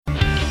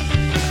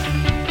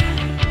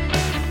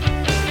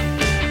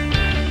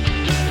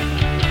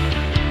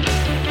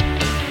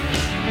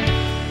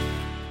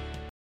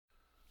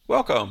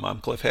Welcome,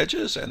 I'm Cliff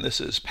Hedges, and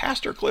this is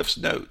Pastor Cliff's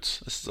Notes.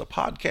 This is a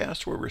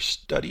podcast where we're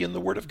studying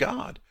the Word of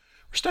God.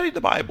 We're studying the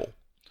Bible.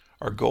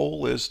 Our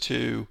goal is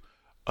to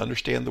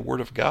understand the Word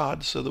of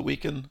God so that we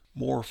can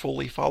more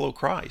fully follow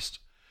Christ.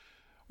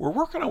 We're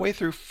working our way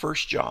through 1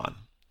 John.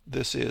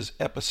 This is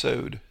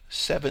episode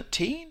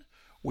 17.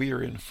 We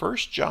are in 1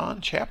 John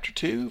chapter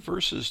 2,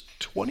 verses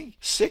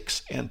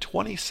 26 and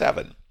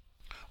 27.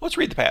 Let's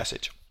read the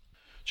passage.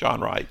 John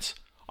writes,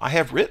 I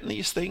have written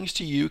these things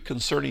to you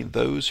concerning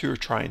those who are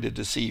trying to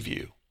deceive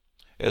you.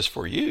 As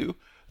for you,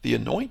 the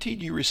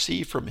anointing you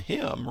receive from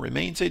him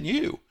remains in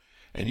you,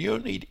 and you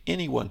don't need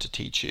anyone to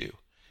teach you.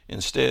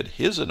 Instead,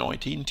 his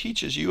anointing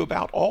teaches you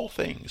about all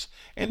things,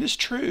 and is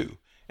true,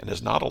 and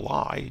is not a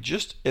lie,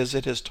 just as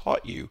it has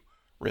taught you.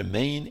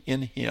 Remain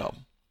in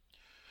him.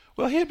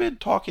 Well, he had been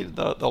talking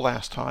the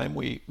last time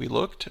we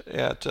looked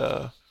at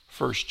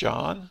 1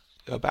 John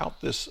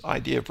about this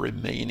idea of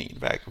remaining,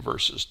 back in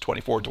verses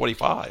 24 and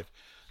 25.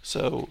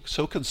 So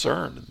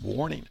concerned and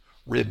warning,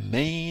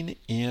 remain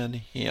in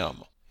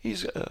him.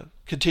 He's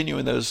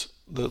continuing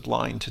the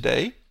line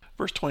today.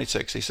 Verse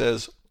 26, he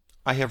says,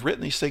 I have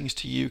written these things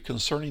to you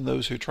concerning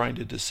those who are trying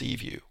to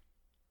deceive you.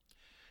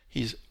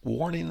 He's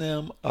warning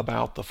them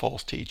about the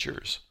false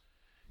teachers.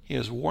 He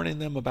is warning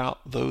them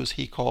about those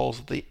he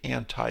calls the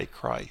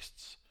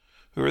Antichrists.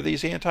 Who are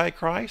these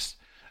Antichrists?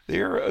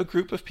 They're a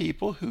group of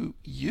people who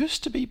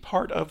used to be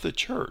part of the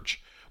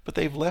church, but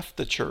they've left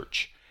the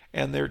church.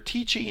 And they're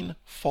teaching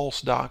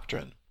false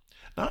doctrine.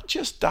 Not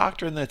just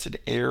doctrine that's an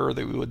error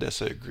that we would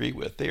necessarily agree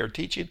with. They are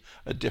teaching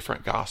a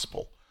different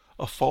gospel,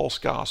 a false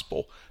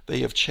gospel. They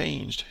have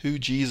changed who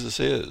Jesus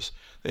is.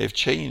 They have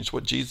changed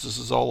what Jesus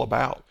is all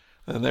about.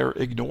 And they're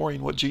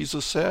ignoring what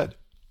Jesus said.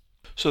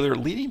 So they're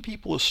leading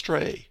people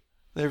astray.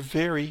 They're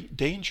very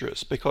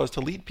dangerous because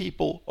to lead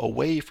people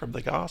away from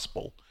the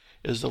gospel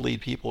is to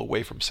lead people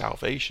away from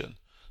salvation,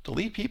 to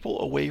lead people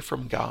away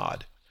from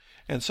God.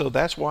 And so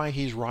that's why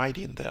he's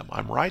writing them.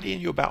 I'm writing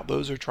you about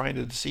those who are trying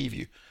to deceive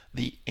you,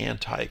 the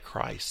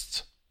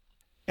Antichrists.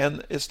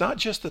 And it's not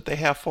just that they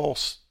have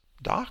false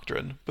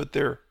doctrine, but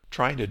they're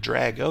trying to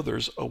drag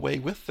others away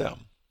with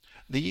them.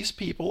 These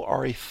people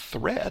are a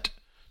threat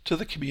to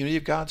the community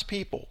of God's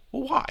people.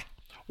 Well, why?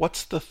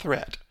 What's the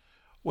threat?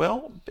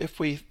 Well, if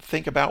we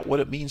think about what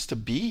it means to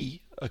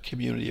be a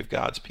community of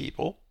God's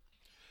people,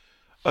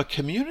 a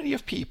community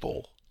of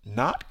people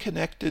not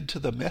connected to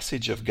the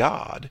message of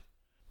God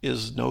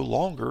is no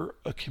longer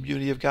a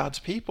community of God's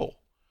people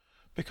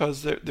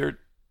because they're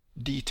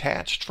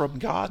detached from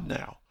God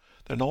now.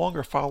 They're no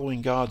longer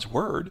following God's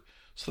word,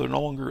 so they're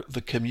no longer the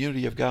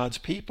community of God's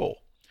people.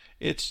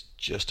 It's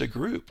just a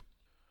group.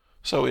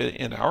 So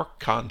in our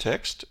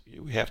context,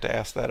 we have to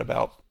ask that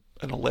about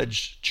an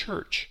alleged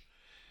church.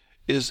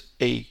 Is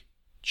a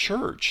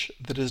church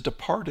that has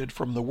departed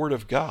from the word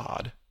of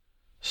God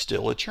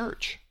still a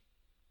church?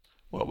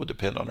 Well, it would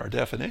depend on our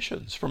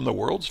definitions. From the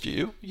world's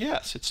view,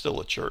 yes, it's still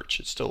a church.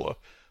 It's still a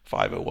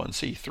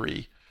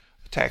 501c3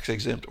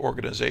 tax-exempt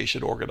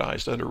organization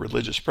organized under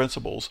religious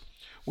principles.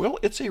 Well,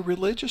 it's a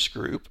religious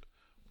group,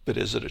 but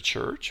is it a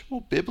church?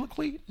 Well,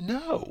 biblically,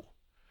 no,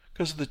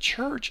 because the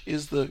church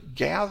is the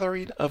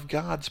gathering of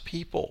God's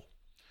people.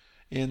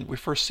 And we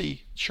first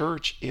see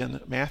church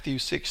in Matthew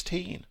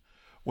 16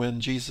 when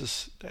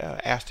Jesus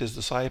asked his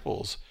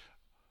disciples,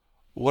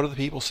 what are the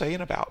people saying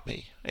about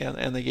me?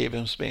 And they gave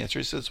him some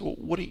answers. He says, well,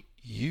 what do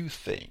you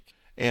think?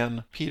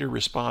 And Peter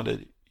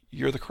responded,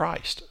 you're the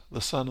Christ,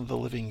 the Son of the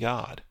living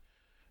God.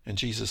 And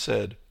Jesus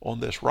said, on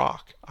this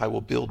rock I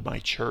will build my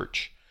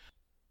church.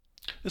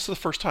 This is the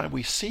first time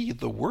we see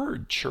the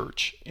word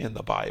church in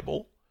the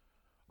Bible,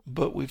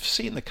 but we've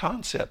seen the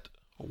concept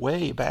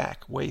way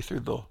back, way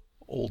through the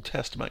Old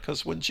Testament.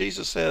 Because when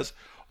Jesus says,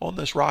 on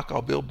this rock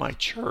I'll build my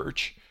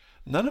church,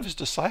 none of his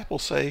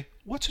disciples say,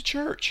 what's a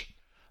church?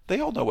 They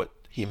all know what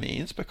he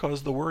means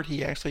because the word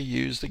he actually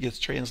used that gets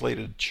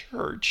translated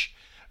church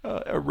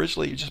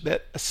originally just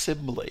meant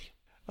assembly.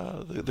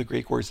 The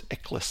Greek word is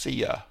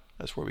ekklesia.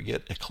 That's where we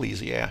get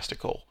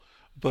ecclesiastical.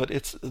 But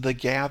it's the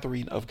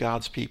gathering of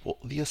God's people,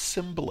 the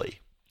assembly.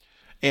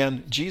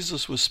 And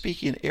Jesus was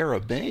speaking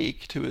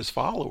Aramaic to his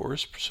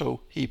followers,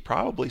 so he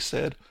probably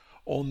said,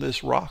 on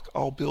this rock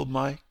I'll build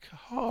my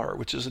car,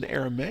 which is an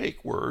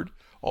Aramaic word,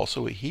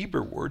 also a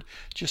Hebrew word.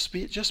 It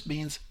just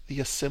means the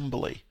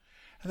assembly.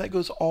 And that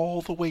goes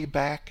all the way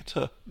back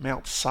to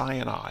Mount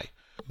Sinai.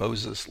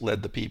 Moses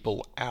led the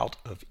people out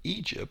of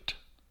Egypt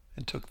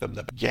and took them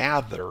to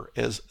gather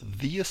as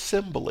the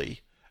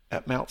assembly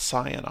at Mount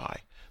Sinai.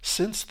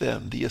 Since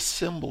then, the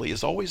assembly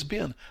has always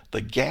been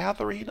the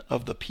gathering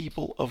of the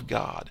people of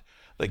God,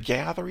 the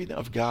gathering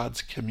of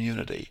God's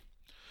community.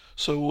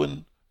 So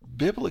when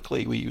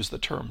biblically we use the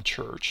term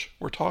church,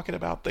 we're talking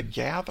about the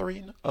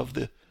gathering of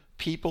the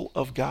people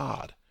of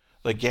God,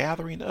 the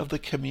gathering of the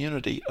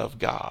community of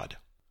God.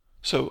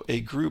 So a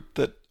group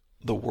that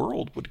the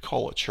world would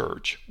call a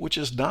church, which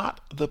is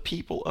not the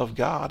people of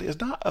God,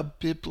 is not a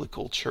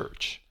biblical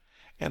church.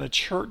 And a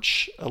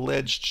church,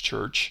 alleged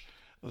church,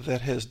 that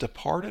has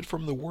departed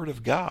from the Word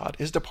of God,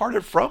 is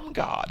departed from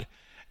God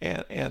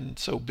And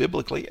so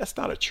biblically, it's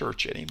not a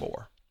church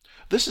anymore.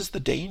 This is the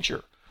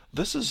danger.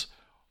 This is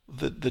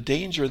the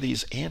danger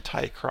these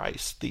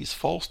antichrists, these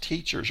false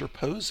teachers are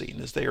posing,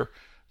 is they are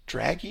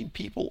dragging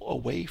people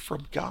away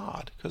from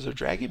God, because they're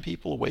dragging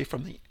people away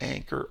from the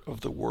anchor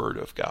of the Word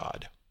of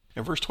God.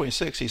 In verse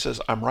 26, he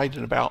says, I'm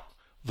writing about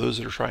those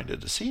that are trying to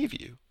deceive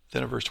you.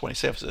 Then in verse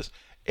 27 it says,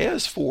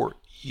 as for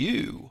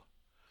you,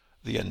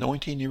 the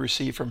anointing you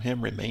receive from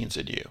him remains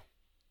in you.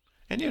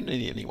 And you don't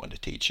need anyone to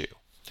teach you.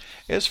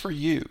 As for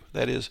you,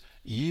 that is,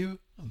 you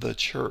the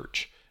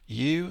church,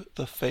 you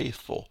the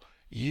faithful,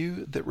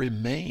 you that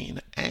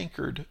remain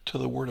anchored to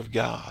the Word of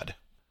God.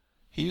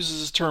 He uses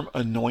this term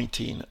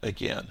anointing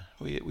again.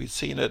 We'd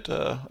seen it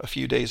a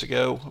few days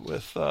ago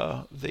with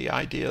the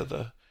idea,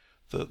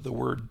 the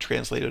word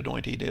translated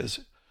anointing is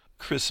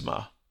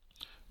charisma,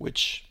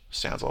 which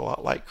sounds a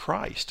lot like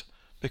Christ,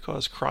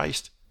 because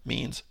Christ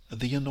means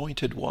the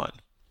anointed one.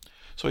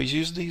 So he's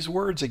using these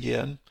words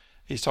again.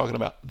 He's talking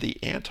about the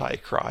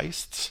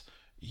antichrists,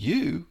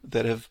 you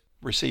that have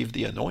received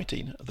the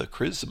anointing, the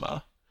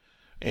charisma,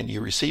 and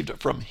you received it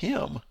from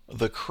him,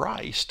 the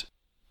Christ.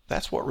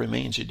 That's what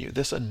remains in you,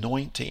 this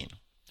anointing.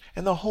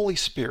 And the Holy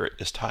Spirit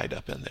is tied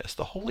up in this.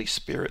 The Holy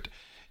Spirit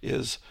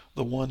is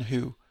the one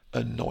who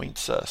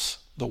anoints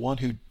us, the one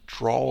who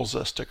draws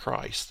us to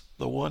Christ,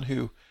 the one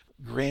who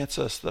grants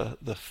us the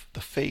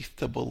faith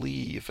to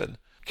believe and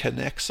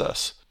connects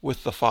us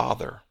with the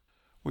Father.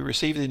 We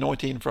receive the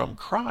anointing from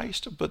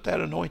Christ, but that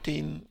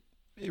anointing,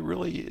 it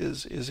really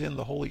is in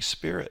the Holy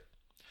Spirit.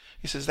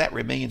 He says that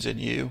remains in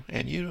you,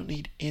 and you don't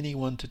need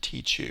anyone to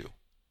teach you.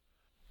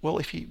 Well,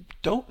 if you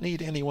don't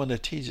need anyone to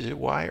teach you,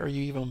 why are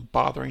you even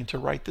bothering to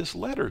write this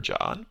letter,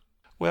 John?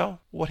 Well,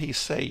 what he's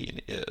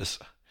saying is,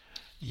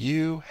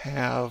 you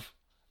have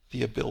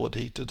the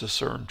ability to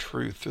discern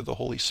truth through the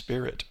Holy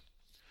Spirit.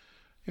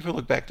 If we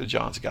look back to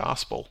John's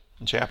Gospel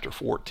in chapter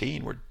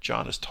 14, where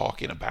John is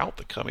talking about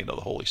the coming of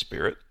the Holy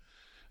Spirit,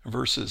 in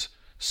verses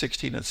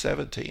 16 and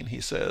 17, he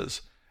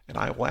says, and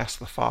I will ask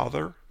the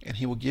Father, and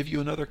he will give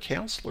you another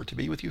counselor to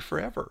be with you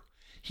forever.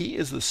 He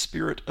is the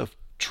Spirit of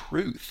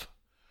truth.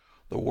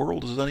 The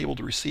world is unable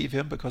to receive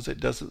him because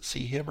it doesn't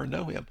see him or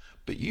know him,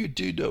 but you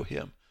do know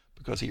him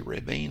because he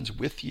remains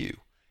with you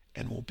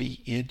and will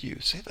be in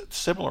you. See that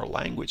similar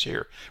language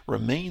here.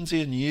 Remains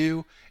in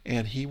you,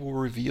 and he will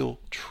reveal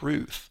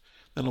truth.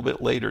 Then a little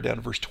bit later, down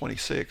to verse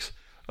 26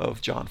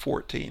 of John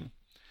 14,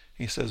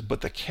 he says,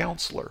 but the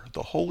counselor,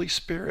 the Holy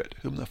Spirit,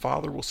 whom the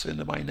Father will send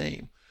in my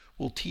name,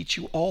 will teach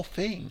you all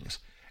things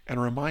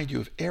and remind you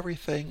of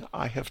everything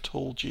I have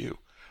told you.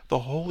 The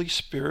Holy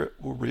Spirit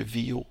will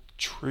reveal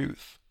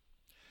truth.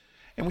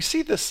 And we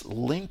see this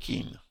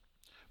linking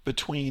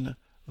between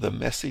the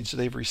message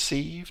they've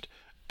received,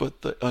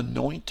 but the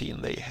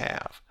anointing they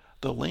have,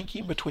 the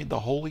linking between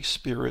the Holy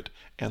Spirit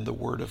and the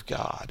Word of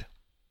God.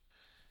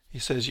 He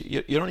says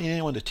you don't need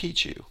anyone to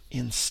teach you.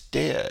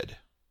 Instead,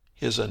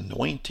 his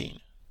anointing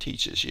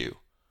teaches you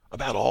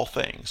about all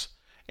things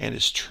and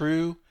is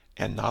true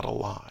and not a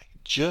lie.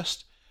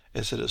 Just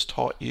as it has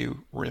taught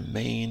you,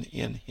 remain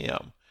in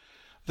him.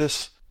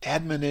 This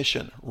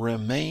admonition,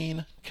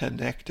 remain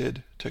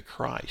connected to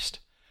Christ.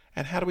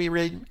 And how do we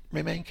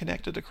remain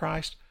connected to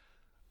Christ?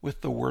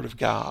 With the Word of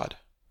God,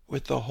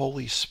 with the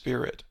Holy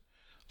Spirit.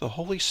 The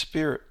Holy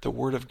Spirit, the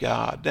Word of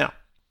God. Now,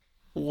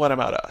 what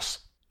about us?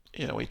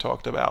 We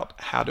talked about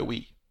how do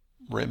we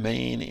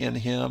remain in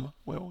him?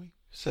 Well, we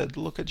said,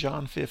 look at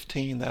John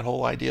 15, that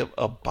whole idea of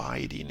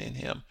abiding in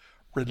him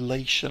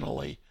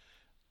relationally.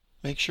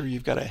 Make sure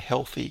you've got a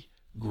healthy,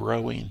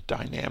 growing,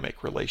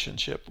 dynamic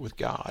relationship with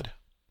God.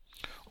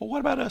 Well, what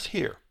about us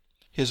here?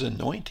 His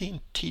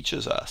anointing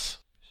teaches us.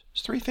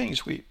 There's three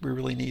things we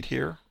really need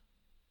here.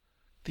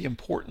 The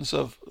importance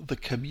of the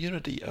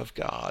community of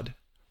God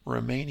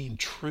remaining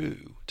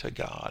true to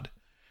God.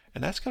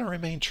 And that's going to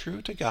remain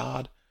true to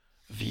God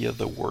via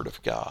the Word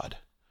of God.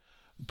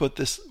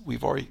 But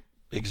we've already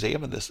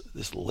examined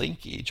this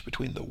linkage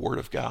between the Word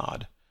of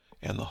God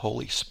and the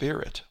Holy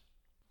Spirit.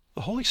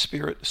 The Holy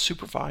Spirit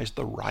supervised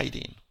the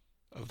writing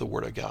of the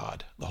Word of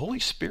God. The Holy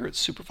Spirit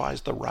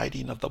supervised the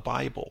writing of the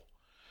Bible.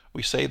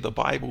 We say the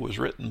Bible was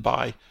written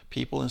by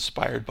people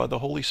inspired by the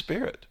Holy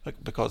Spirit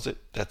because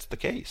that's the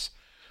case.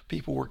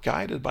 People were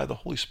guided by the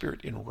Holy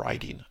Spirit in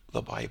writing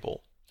the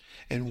Bible.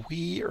 And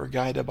we are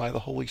guided by the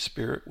Holy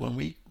Spirit when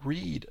we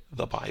read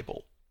the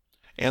Bible.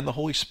 And the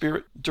Holy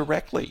Spirit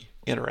directly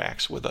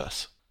interacts with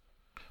us.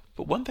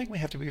 But one thing we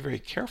have to be very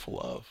careful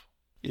of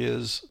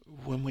is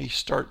when we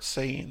start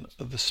saying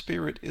the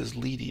Spirit is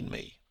leading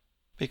me.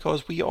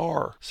 Because we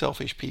are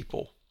selfish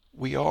people.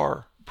 We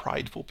are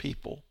prideful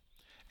people.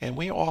 And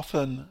we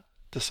often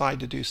decide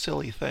to do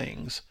silly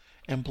things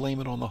and blame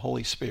it on the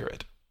Holy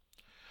Spirit.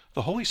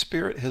 The Holy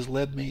Spirit has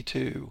led me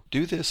to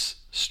do this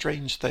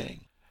strange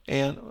thing.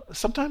 And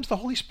sometimes the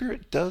Holy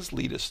Spirit does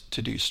lead us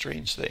to do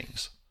strange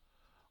things.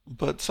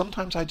 But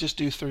sometimes I just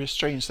do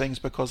strange things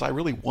because I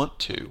really want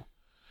to.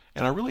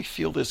 And I really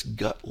feel this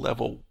gut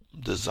level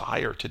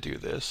desire to do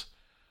this.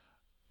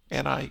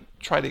 And I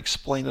try to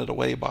explain it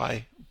away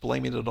by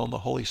blaming it on the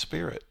Holy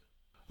Spirit.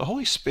 The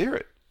Holy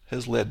Spirit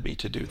has led me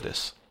to do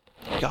this.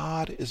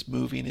 God is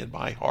moving in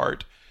my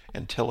heart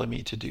and telling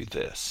me to do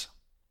this.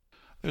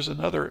 There's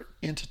another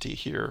entity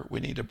here we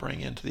need to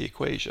bring into the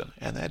equation,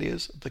 and that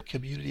is the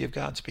community of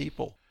God's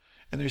people.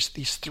 And there's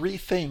these three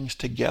things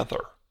together: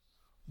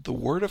 the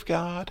Word of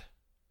God,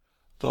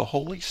 the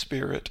Holy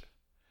Spirit,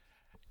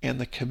 and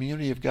the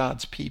community of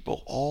God's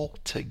people all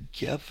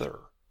together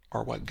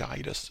are what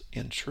guide us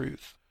in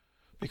truth.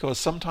 Because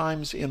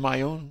sometimes in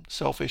my own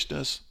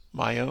selfishness,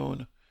 my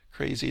own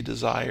crazy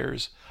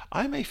desires,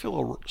 I may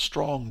feel a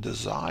strong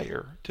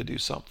desire to do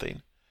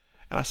something.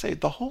 And I say,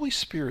 the Holy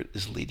Spirit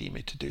is leading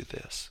me to do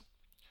this.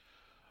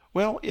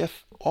 Well,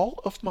 if all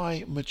of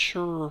my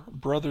mature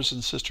brothers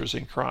and sisters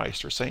in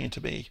Christ are saying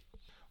to me,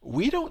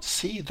 we don't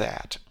see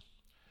that,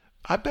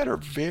 I better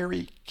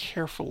very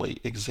carefully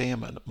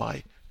examine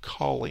my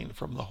calling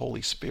from the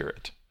Holy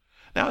Spirit.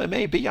 Now, it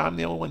may be I'm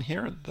the only one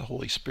hearing the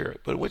Holy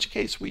Spirit, but in which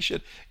case we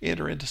should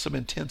enter into some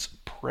intense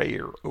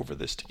prayer over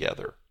this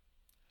together.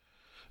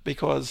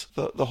 Because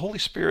the Holy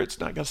Spirit's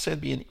not going to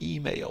send me an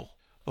email.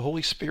 The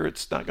Holy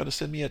Spirit's not going to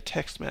send me a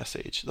text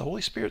message. The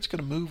Holy Spirit's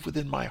going to move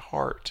within my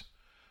heart.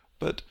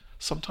 But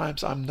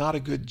sometimes I'm not a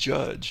good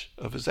judge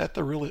of, is that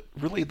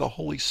really the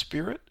Holy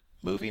Spirit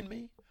moving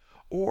me?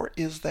 Or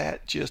is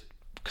that just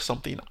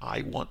something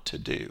I want to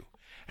do?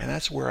 And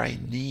that's where I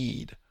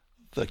need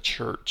the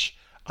church.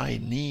 I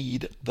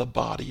need the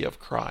body of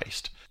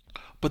Christ.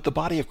 But the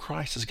body of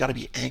Christ has got to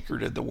be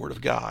anchored in the Word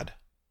of God.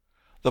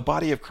 The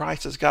body of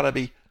Christ has got to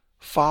be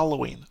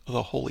following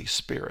the Holy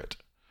Spirit.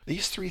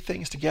 These three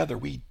things together,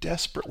 we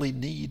desperately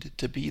need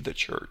to be the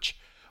church.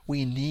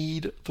 We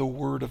need the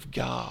Word of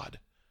God.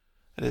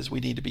 That is, we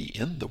need to be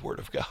in the Word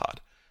of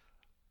God,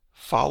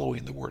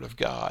 following the Word of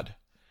God.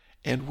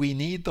 And we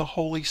need the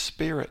Holy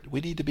Spirit.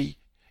 We need to be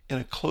in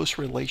a close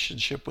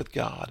relationship with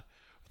God,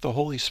 with the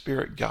Holy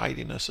Spirit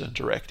guiding us and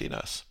directing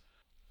us,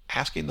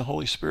 asking the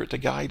Holy Spirit to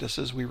guide us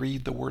as we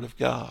read the Word of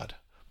God.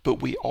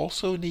 But we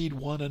also need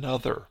one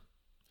another,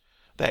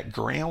 that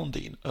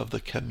grounding of the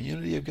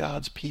community of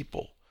God's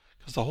people.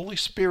 Because the Holy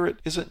Spirit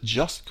isn't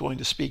just going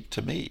to speak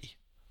to me.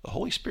 The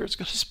Holy Spirit's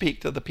going to speak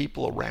to the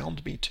people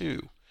around me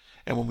too.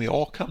 And when we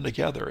all come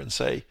together and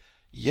say,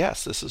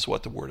 yes, this is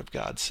what the Word of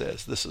God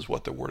says, this is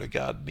what the Word of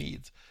God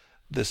means,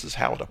 this is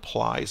how it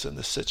applies in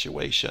this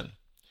situation,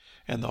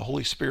 and the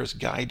Holy Spirit's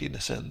guiding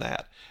us in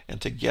that,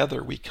 and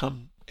together we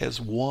come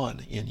as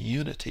one in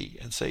unity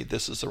and say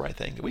this is the right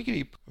thing, we can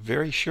be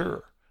very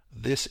sure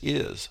this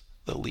is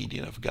the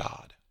leading of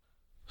God.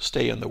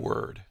 Stay in the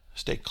Word,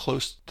 stay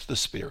close to the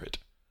Spirit,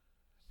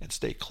 and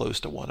stay close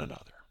to one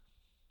another.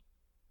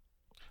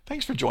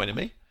 Thanks for joining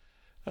me.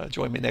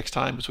 Join me next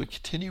time as we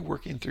continue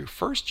working through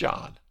 1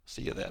 John.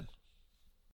 See you then.